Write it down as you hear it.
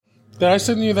Did I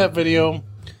send you that video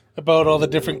about all the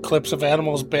different clips of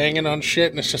animals banging on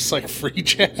shit and it's just like free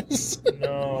jazz?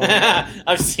 No.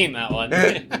 I've seen that one.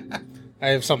 I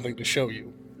have something to show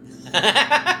you.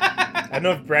 I don't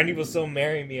know if Brandy will still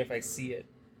marry me if I see it.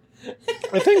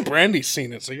 I think Brandy's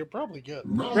seen it, so you're probably good.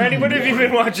 Brandy, what have you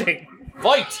been watching?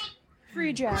 Fight!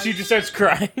 Free jazz. She just starts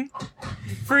crying.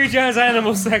 Free jazz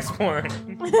animal sex porn.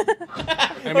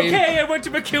 I mean, Okay, I went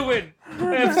to McEwen.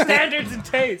 I have standards and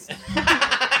taste.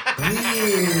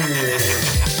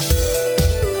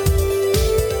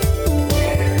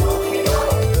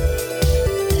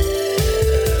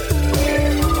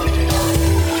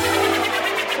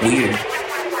 Weird.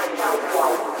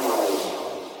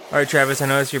 All right, Travis, I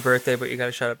know it's your birthday, but you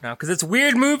gotta shut up now, because it's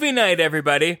Weird Movie Night,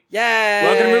 everybody. Yay!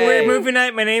 Welcome to Weird Movie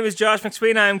Night. My name is Josh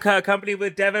McSween. I'm accompanied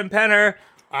with Devin Penner.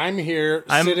 I'm here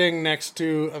sitting next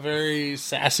to a very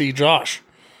sassy Josh.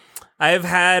 I have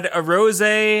had a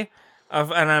rosé,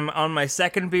 and I'm on my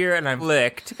second beer, and I'm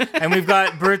licked. And we've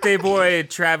got birthday boy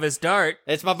Travis Dart.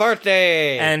 It's my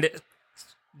birthday! And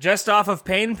just off of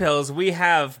pain pills, we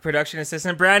have production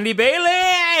assistant Brandy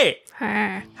Bailey.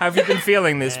 How have you been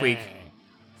feeling this week?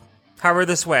 How are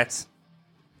the sweats?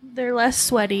 They're less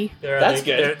sweaty. That's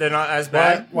good. They're not as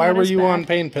bad. Why Not were as you bad. on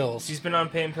pain pills? She's been on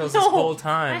pain pills this whole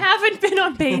time. I haven't been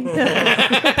on pain pills.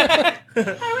 How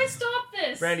do I stop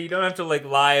this? Brandy, you don't have to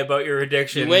lie about your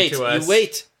addiction You wait, to us. you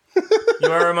wait.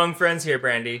 You are among friends here,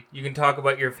 Brandy. You can talk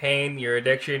about your pain, your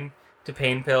addiction to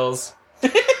pain pills,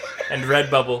 and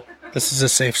Redbubble. This is a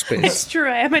safe space. It's true,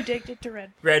 I am addicted to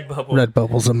red. Redbubble.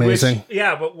 Redbubble's amazing. Which,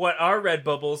 yeah, but what are red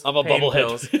bubbles? I'm a Pain bubblehead.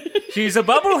 pills. She's a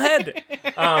bubblehead.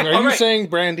 Are you all right. saying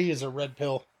Brandy is a red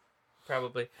pill?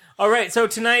 Probably. All right, so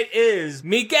tonight is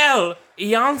Miguel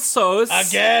Ianzos.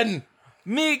 Again!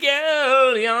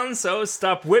 Miguel Ianzos,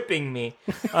 stop whipping me.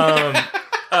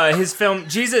 His film,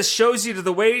 Jesus Shows You to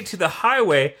the Way to the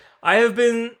Highway. I have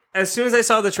been, as soon as I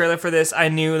saw the trailer for this, I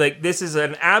knew, this is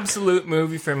an absolute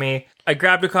movie for me. I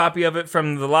grabbed a copy of it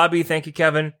from the lobby, thank you,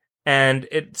 Kevin, and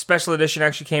special edition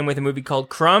actually came with a movie called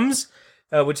Crumbs,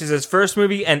 which is his first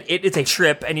movie, and it is a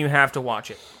trip, and you have to watch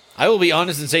it. I will be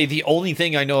honest and say the only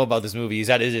thing I know about this movie is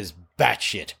that it is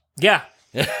batshit. Yeah,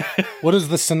 What does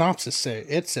the synopsis say?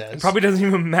 It says... probably doesn't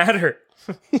even matter.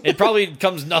 It probably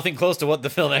comes nothing close to what the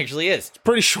film actually is.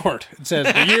 pretty short. It says,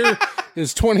 the year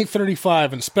is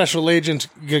 2035 and Special Agent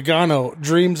Gagano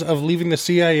dreams of leaving the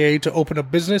CIA to open a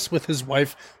business with his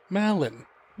wife, Malin.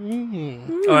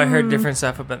 Oh, I heard different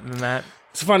stuff about than that.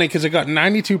 It's funny because it got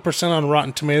 92% on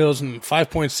Rotten Tomatoes and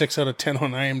 5.6 out of 10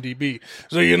 on IMDb.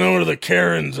 So you know where the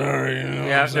Karens are, you know.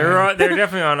 Yeah, what I'm saying? they're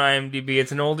definitely on IMDb.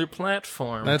 It's an older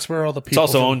platform. That's where all the It's people...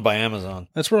 also from, owned by Amazon.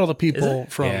 That's where all the people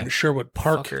it? from Yeah. Sherwood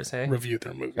Park Fuckers, hey? review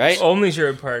their movies. Right? Only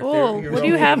Sherwood Park. Oh, You're what do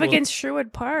you wrong. have against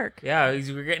Sherwood Park? Yeah,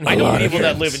 we're getting. I know lot of people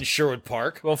that Karens. live in Sherwood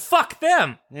Park. Well, fuck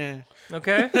them. Yeah.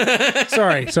 Okay.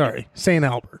 Sorry. St.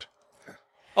 Albert.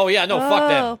 Oh, yeah, no, fuck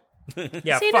them.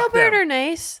 Yeah, St. fuck Albert them. are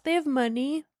nice. They have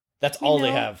money. That's all they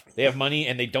know. have. They have money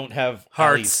and they don't have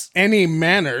Hearts. alleys. Any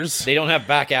manners. They don't have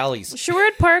back alleys.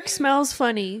 Sherwood Park smells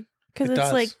funny because It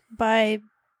it's does. by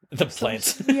The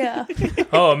plants. yeah.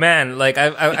 Oh man,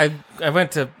 I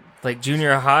went to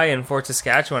junior high in Fort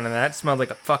Saskatchewan, and that smelled like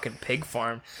a fucking pig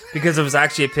farm because it was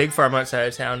actually a pig farm outside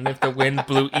of town. And if the wind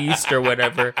blew east or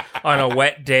whatever on a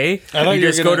wet day, I thought you you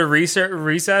were just go gonna- to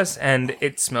recess, and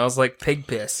it smells like pig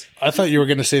piss. I thought you were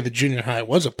going to say the junior high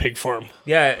was a pig farm.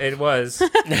 Yeah, it was.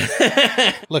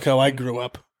 Look how I grew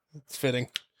up. It's fitting.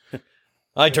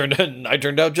 I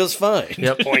turned out just fine.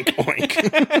 Yep. Oink,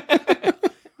 oink.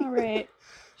 All right.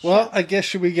 Well, I guess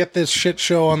should we get this shit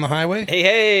show on the highway?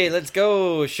 Hey, let's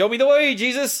go. Show me the way,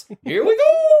 Jesus. Here we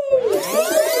go.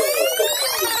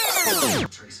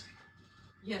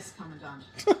 Yes, Commandant.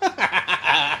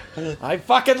 I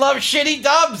fucking love shitty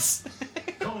dubs.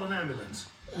 Call an ambulance.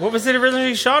 What was it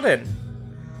originally shot in?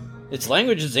 Its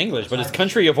language is English, but its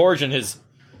country of origin is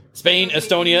Spain,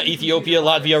 Estonia, Ethiopia,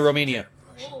 Latvia, Romania.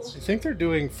 I think they're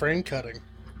doing frame cutting.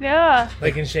 Yeah.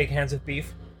 They can shake hands with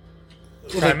beef.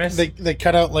 Well, Premise? they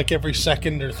cut out like every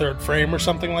second or third frame or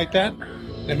something like that.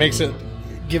 It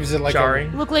gives it like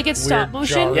Jarring. Look like it's stop Weird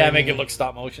motion. jarring. Yeah, make it look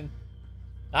stop motion.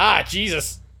 Ah,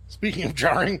 Jesus. Speaking of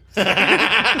jarring, they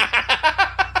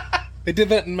did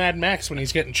that in Mad Max when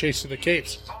he's getting chased through the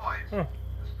caves.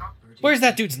 Where's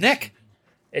that dude's neck?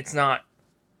 It's not.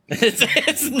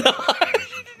 It's not.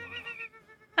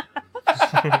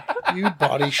 You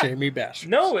body shamey bastard.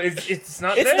 No, it's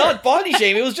not. It's there. not body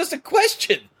shame. It was just a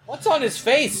question. What's on his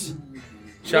face?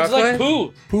 It's Chocolate? like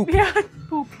poo. Poop. Yeah.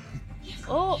 Poop.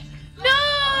 Oh.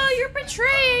 No, you're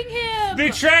betraying him.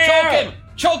 Betrayal.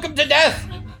 Choke him to death.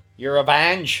 You're a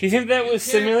banj. Do you think that was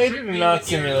simulated or not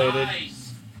simulated?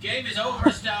 Game is over,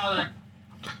 Stalin.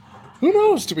 Who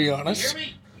knows, to be honest?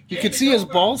 You could see his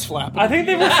balls flapping. I think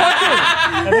they were fucking.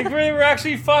 I think they were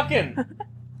actually fucking.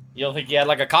 You don't think he had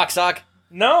like a cocksock?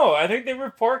 No, I think they were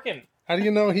porking. How do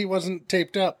you know he wasn't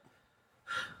taped up?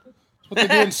 That's what they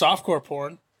do in softcore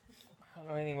porn. I don't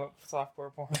know anything about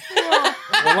softcore porn.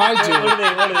 Well, I do.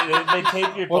 What do they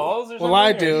tape your balls or something? Well,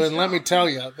 I do, and let me tell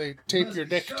you, they tape your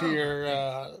dick to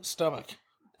your stomach.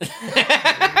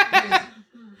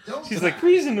 She's like,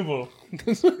 reasonable.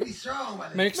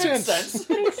 Makes sense.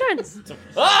 Makes sense.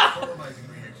 Ah!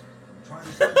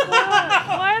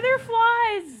 Why are there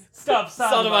flies? Stop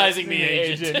Sodomizing the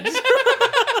agent.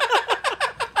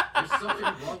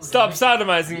 Stop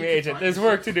sodomizing the agent. There's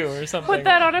work to do or something. Put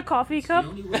that on a coffee cup.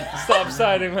 Stop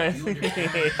sodomizing the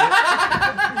agent.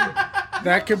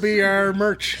 That could be our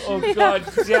merch. Oh god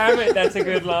damn it, that's a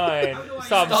good line.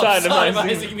 Stop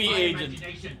sodomizing. the agent.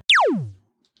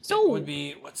 So Would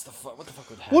be what the fuck would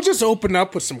happen? We'll just open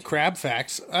up with some crab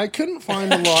facts. I couldn't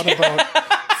find a lot about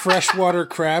freshwater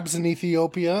crabs in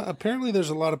Ethiopia. Apparently there's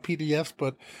a lot of PDFs,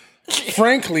 but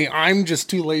frankly, I'm just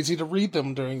too lazy to read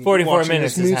them during 44 watching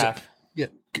minutes this is music. half. Yeah,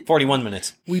 41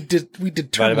 minutes. we did Divided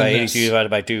determine by this. 82 divided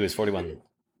by 2 is 41.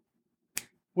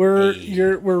 We're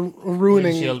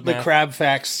ruining Windshield the math. crab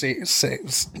facts. you're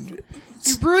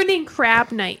ruining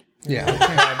crab night.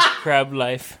 Yeah, Crab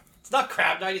life. It's not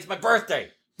crab night, it's my birthday.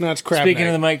 no, it's crab. Speaking night.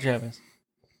 of the mic, Travis.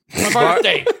 My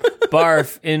birthday.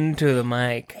 Barf into the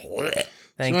mic.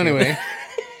 Thank So you. anyway,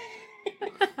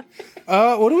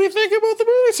 what do we think about the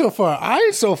movie so far?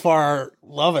 I so far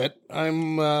love it. I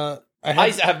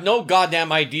have no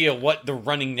goddamn idea what the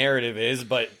running narrative is,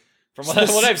 but from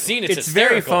what I've seen, it's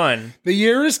very hysterical. fun. The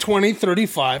year is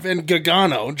 2035, and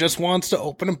Gagano just wants to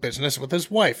open a business with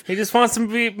his wife. He just wants to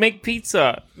make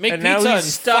pizza. Make and pizza now and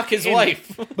he's fuck his in-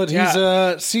 wife. But he's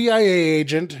a CIA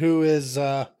agent who is.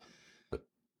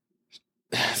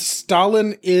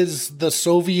 Stalin is the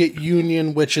Soviet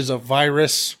Union, which is a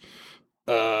virus.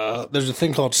 There's a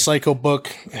thing called Psycho Book,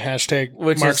 hashtag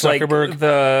Which Mark is like Zuckerberg.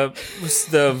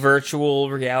 the virtual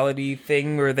reality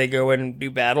thing where they go and do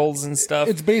battles and stuff.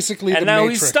 It's basically and the now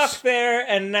Matrix. he's stuck there,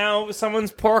 and now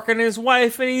someone's porking his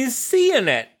wife, and he's seeing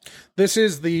it. This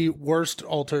is the worst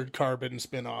Altered Carbon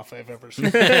spin-off I've ever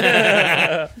seen.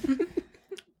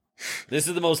 This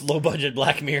is the most low budget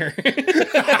Black Mirror.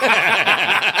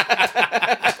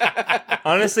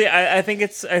 Honestly, I think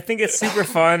it's super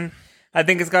fun. I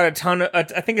think it's got a ton of. I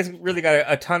think it's really got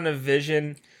a ton of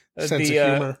vision. Sense of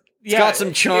humor. Yeah, got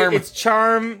some charm. It's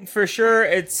charm for sure.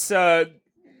 It's and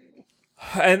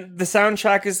the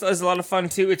soundtrack is a lot of fun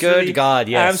too. It's Good really God,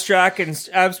 yes.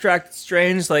 abstract,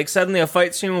 strange. Like suddenly a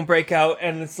fight scene will break out,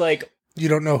 and it's like You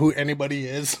don't know who anybody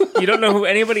is. you don't know who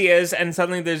anybody is, and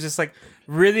suddenly there's just like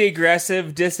really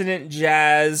aggressive, dissonant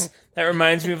jazz that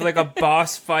reminds me of like a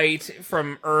boss fight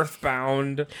from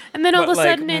Earthbound. And then all of a But, like,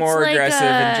 sudden it's more like aggressive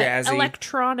and jazzy.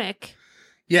 electronic.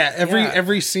 Yeah, Yeah.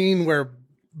 every scene where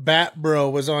Bat Bro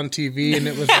was on TV and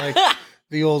it was like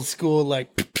the old school like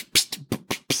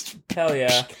Hell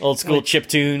yeah! Old school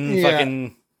chiptune, Yeah.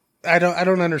 fucking. I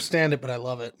don't understand it, but I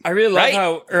love it. I really love Right?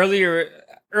 how earlier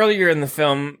in the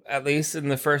film, at least in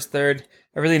the first third,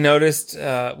 I really noticed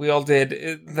we all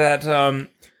did that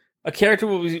a character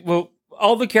will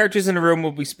all the characters in a room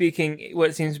will be speaking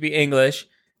what seems to be English,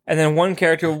 and then one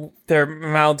character, their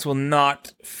mouths will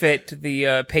not fit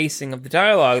the pacing of the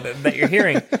dialogue that you're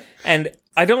hearing. And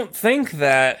I don't think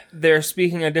that they're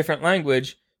speaking a different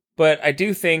language, but I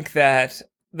do think that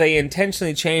they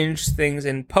intentionally changed things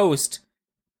in post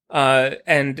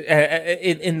and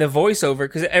in the voiceover,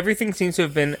 because everything seems to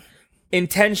have been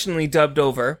intentionally dubbed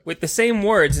over with the same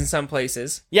words in some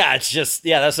places. Yeah, it's just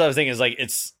that's what I was thinking. Is like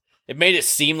it made it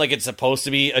seem like it's supposed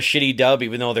to be a shitty dub,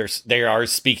 even though they are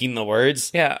speaking the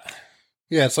words. Yeah,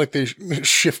 Yeah, it's like they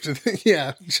shifted.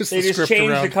 Yeah, just they the just script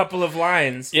changed around. a couple of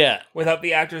lines. Yeah, Without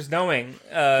the actors knowing.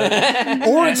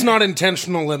 Or it's not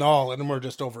intentional at all, and we're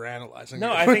just overanalyzing.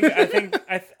 No, it. I think,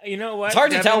 you know what? it's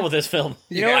hard to Devin? tell with this film.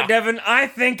 You know what, Devin? I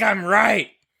think I'm right.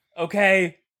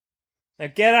 Okay? Now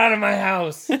get out of my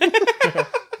house.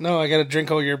 No, I got to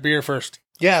drink all your beer first.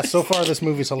 Yeah, so far this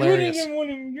movie's You didn't hilarious. get one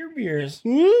of your beers.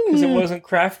 Because it wasn't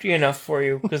crafty enough for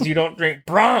you. Because you don't drink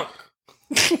Bronc.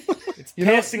 It's You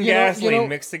know- piss and you know- gasoline you know-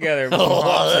 mixed together with some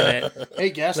hops in it. Hey,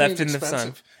 gas Left in the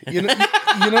sun. You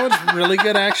know what's really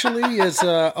good actually is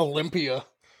Olympia.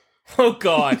 Oh,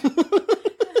 God.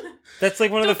 That's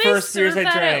like one of Don't the they first beers I serve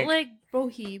that drank. at, like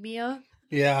Bohemia?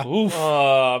 Yeah,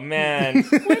 Oh, man.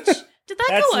 Did that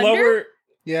That's go under? lower.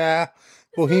 yeah.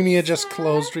 Bohemia just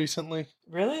closed recently.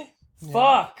 Really?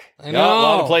 Fuck. I Yeah, know. a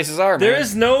lot of places are, man. There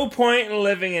is no point in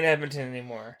living in Edmonton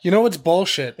anymore. You know it's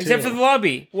bullshit. Except too. for the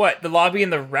lobby. What? The lobby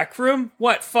and the rec room?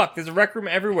 What? Fuck, there's a rec room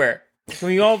everywhere. Can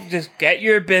we all just get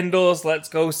your bindles? Let's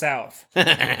go south.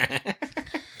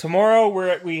 Tomorrow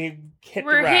we hit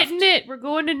We're the raft. hitting it. We're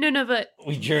going to Nunavut.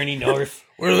 We journey north.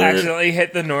 Accidentally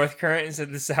hit the north current instead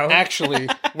of the south. Actually,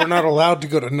 we're not allowed to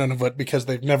go to Nunavut because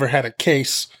they've never had a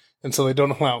case, and so they don't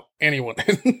allow anyone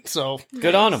in. So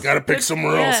Good on them. got to pick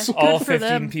somewhere Yeah. else. All Good for 15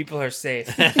 them. people are safe.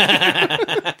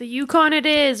 The Yukon it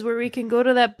is, where we can go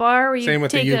to that bar where you Same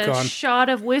with the take a Yukon. shot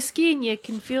of whiskey and you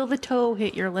can feel the toe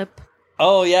hit your lip.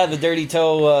 Oh, yeah, the dirty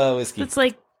toe whiskey. It's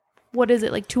like, what is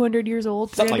it, like 200 years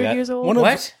old, Something 300 like that. years old? One of-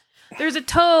 What? There's a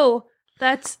toe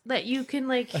that you can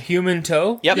like, A human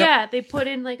toe? Yep. yeah, they put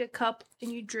in like a cup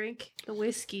and you drink the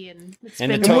whiskey and it's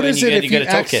And the been toe- And what and is you it get- if you get a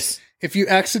toe acc- kiss. if you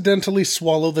accidentally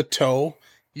swallow the toe?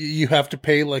 You have to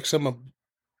pay like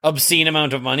Obscene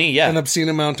amount of money, yeah. an obscene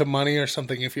amount of money or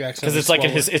something if you accidentally. Because it's like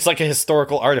swallow it. it's like a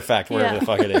historical artifact, wherever Yeah. the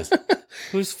fuck it is.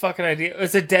 Whose fucking idea?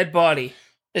 It's a dead body.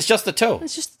 It's just the toe.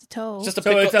 It's just the toe. It's just a So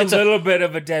pickle. it's a little bit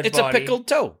of a dead it's body. a pickled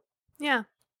toe. yeah.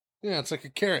 Yeah, it's like a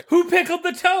carrot. Who pickled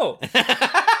the toe?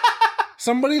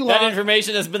 Somebody That lost.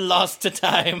 information has been lost to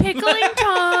time. Pickling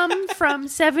Tom from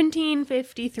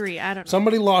 1753. I don't know.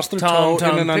 Somebody lost their Tom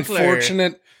toe in an Pickler.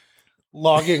 unfortunate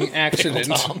logging accident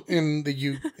Tom. in the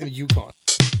Yukon.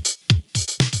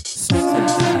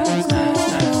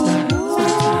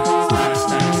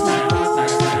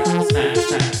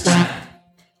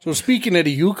 So speaking of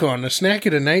the Yukon, the snack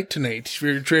of the night tonight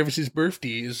for Travis's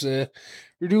birthday is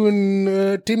we're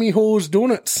doing Timmy Ho's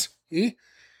donuts. Eh?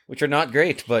 Which are not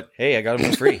great, but hey, I got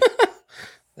them for free.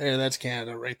 There, that's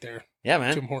Canada right there. Yeah,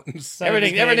 Tim man. Hortons.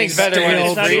 Everything's better when It's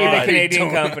it's not free. even a buddy. Canadian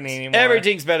Donuts. company anymore.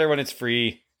 Everything's better when it's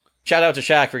free. Shout out to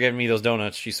Shaq for giving me those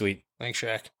donuts. She's sweet. Thanks,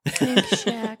 Shaq. Thanks,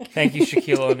 Shaq. Thank you,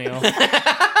 Shaquille O'Neal.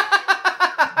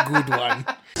 Good one.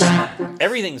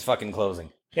 Everything's fucking closing.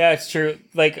 Yeah, it's true.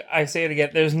 Like, I say it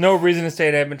again, there's no reason to stay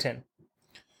in Edmonton.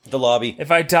 The lobby.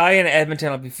 If I die in Edmonton,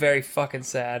 I'll be very fucking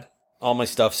sad. All my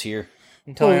stuff's here.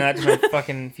 I'm telling that to my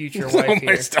fucking future All wife my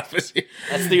here. stuff is here.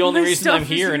 That's the only My reason stuff I'm is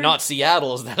here and here. not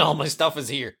Seattle is that all my stuff is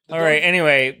here. All right,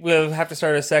 anyway, we'll have to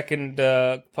start a second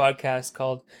podcast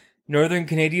called Northern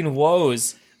Canadian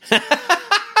Woes.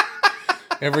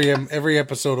 Every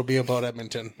episode will be about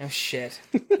Edmonton. Oh, shit.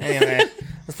 Anyway,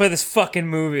 let's play this fucking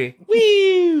movie.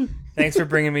 Woo! Thanks for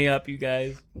bringing me up, you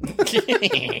guys.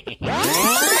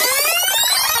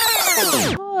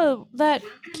 Oh, that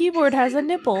keyboard has a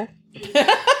nipple.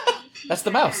 That's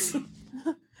the mouse.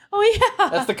 Oh, yeah.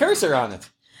 That's the cursor on it.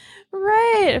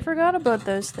 Right. I forgot about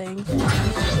those things.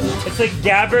 It's like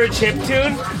Gabber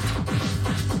chiptune.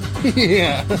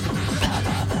 Yeah.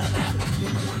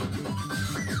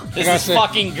 This gotta is say-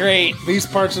 fucking great. These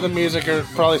parts of the music are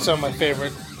probably some of my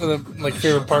favorite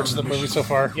parts of the movie so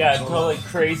far. Yeah, totally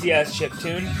crazy ass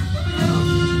chiptune.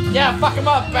 Yeah, fuck him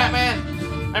up,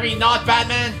 Batman. I mean, not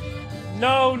Batman.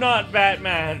 No, not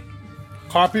Batman.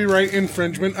 Copyright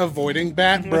infringement avoiding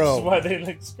Bat That's Bro. why they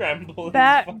like scramble. his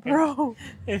Bat fucking- bro.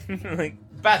 like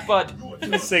Batbud.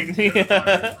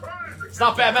 insignia. It's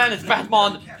not Batman, it's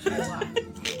Batman.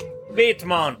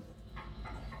 Batman.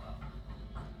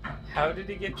 How did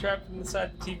he get trapped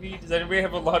inside the TV? Does anybody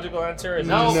have a logical answer? Or is it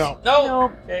No. just- No.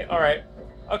 Nope. Okay, all right.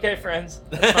 Okay, friends.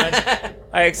 That's fine.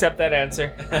 I accept that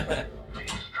answer.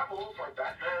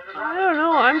 I don't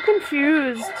know. I'm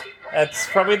confused. That's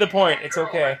probably the point. It's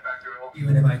okay. You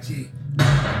at MIT.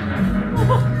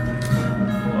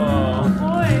 Oh.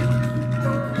 Boy.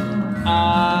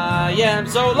 I am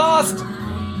so lost.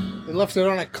 They left it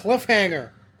on a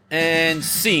cliffhanger. And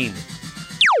scene.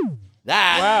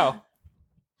 That. Wow.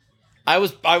 I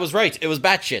was right. It was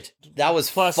batshit. That was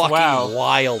Plus, fucking wow.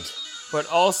 wild. But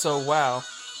also, wow.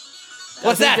 What's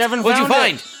think that? Devin What'd you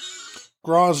found find?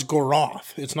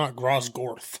 Grosgoroth. It's not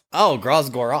Grosgorth. Oh,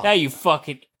 Grosgoroth. Yeah, you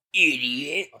fucking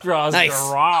idiot. Draws Nice.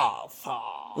 off.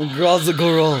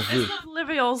 Grosgoroth.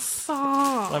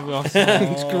 Leviosa.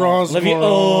 It's Grosgoroth.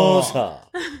 Leviosa.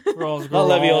 Not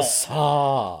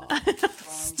Leviosa.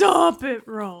 Stop it,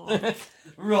 Ron.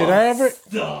 Did I ever?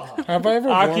 Have I ever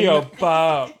worn? Akio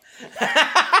Bob.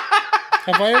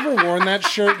 Have I ever worn that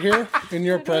shirt here in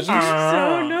your presence?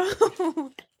 Oh,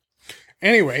 no.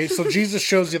 Anyway, so Jesus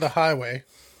shows you the highway.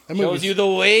 That Shows movie's- you the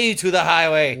way to the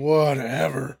highway.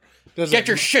 whatever. Does Get it,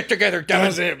 your shit together,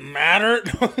 Does Devin. it matter?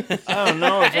 I don't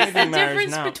know if It's the anything matters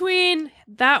difference now. between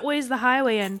that way's the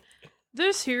highway and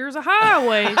this here's a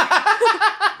highway.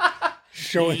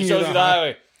 Showing He shows you the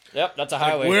highway. Yep, that's a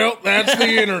highway. Well, that's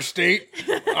the interstate.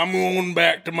 I'm going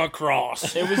back to my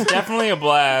cross. It was definitely a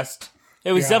blast.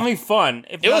 It was Yeah. definitely fun.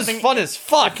 If it was nothing- fun as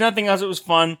fuck. If nothing else, it was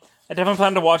fun. I definitely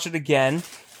plan to watch it again.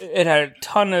 It had a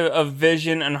ton of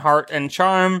vision and heart and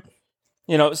charm.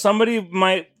 You know, somebody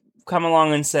might come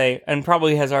along and say, and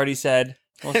probably has already said,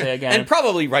 we'll say again. And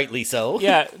probably rightly so.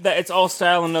 Yeah, that it's all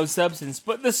style and no substance.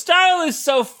 But the style is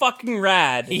so fucking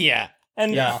rad. Yeah.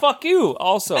 And Yeah. fuck you,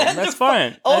 also. That's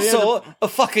fine. Also, a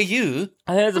fuck of you.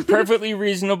 I think it's a perfectly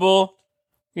reasonable,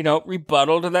 you know,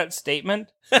 rebuttal to that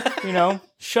statement. You know,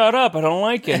 shut up, I don't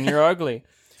like it, and you're ugly.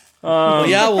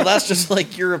 Well, that's just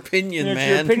like your opinion, It's man.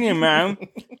 your opinion, man.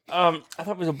 I thought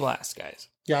it was a blast, guys.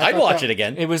 Yeah, I I'd thought watch that- it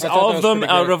again. It was I thought all that of was them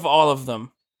pretty out great. of all of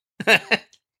them.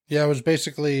 Yeah, it was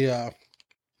basically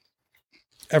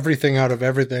everything out of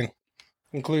everything,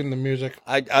 including the music.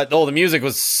 The music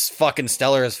was fucking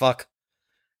stellar as fuck.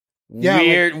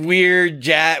 Yeah,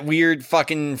 weird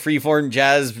fucking freeform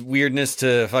jazz weirdness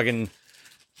to fucking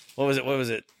what was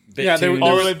it? Bit Yeah, there tune.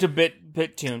 All was- the way to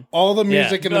bit tune. All the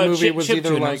music in the movie chip- was chip either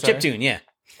tune, I'm like sorry. chiptune, yeah.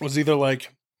 was either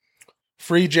like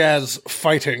free jazz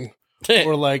fighting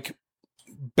or like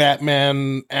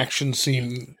Batman action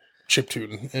scene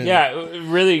chiptune. And Yeah,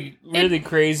 really, really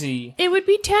crazy. It would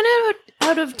be 10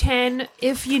 out of 10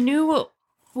 if you knew what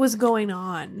was going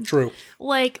on. true.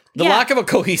 Like, The lack of a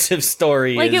cohesive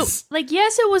story like is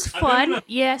yes, it was don't fun. know.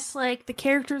 Yes, like the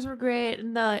characters were great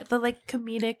and the like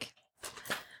comedic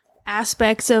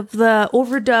aspects of the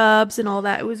overdubs and all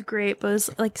that. It was great, but it's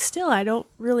like still I don't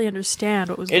really understand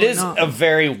what was it going is on. a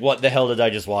very what the hell did I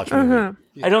just watch movie. Uh-huh.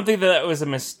 I don't think that was a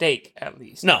mistake, at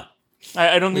least. No.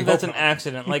 I don't think that's an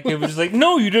accident. Like, it was like,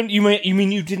 no, you didn't. You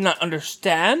mean you did not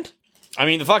understand? I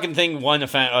mean the fucking thing won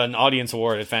an audience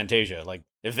award at Fantasia. Like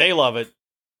if they love it,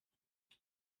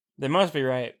 They must be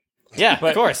right. yeah, But-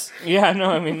 of course. Yeah, no,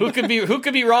 I mean, Who could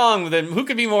be wrong than who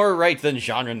could be more right than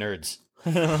genre nerds?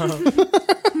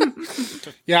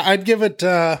 Yeah, I'd give it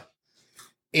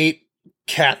 8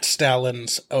 cat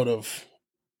stallions out of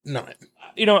 9.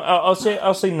 you know, I'll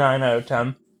say 9 out of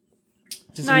 10.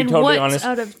 Just to 9 be totally what's honest,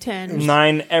 out of 10?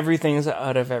 9 everything's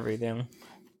out of everything.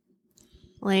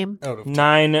 Lame. Out of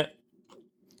 9.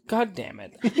 God damn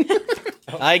it!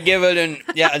 I give it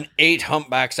an 8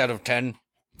 humpbacks out of 10.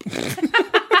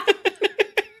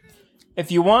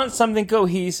 If you want something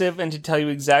cohesive and to tell you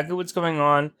exactly what's going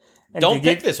on, and Don't to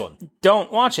pick get- this one.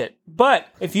 Don't watch it. But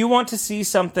if you want to see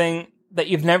something that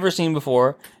you've never seen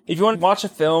before, if you want to watch a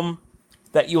film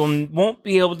that you won't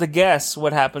be able to guess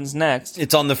what happens next,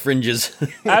 It's on the fringes.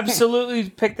 absolutely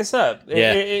pick this up.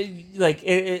 Yeah.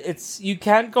 It's you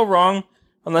can't go wrong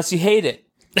unless you hate it.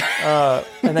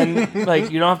 And then like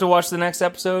you don't have to watch the next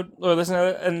episode or listen to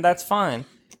it, and that's fine.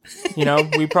 You know,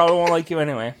 we probably won't like you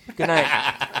anyway. Good night.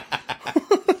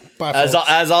 Bye, As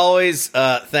folks. always,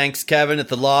 thanks Kevin at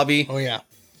the lobby. Oh yeah,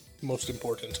 most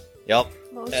important. Yep.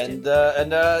 Most And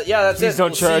yeah, that's Please it.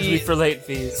 don't We'll charge see- me for late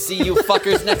fees. See you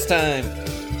fuckers next time.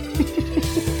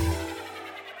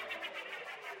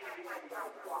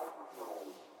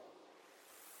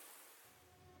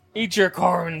 Eat your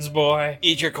corns, boy.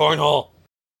 Eat your cornhole.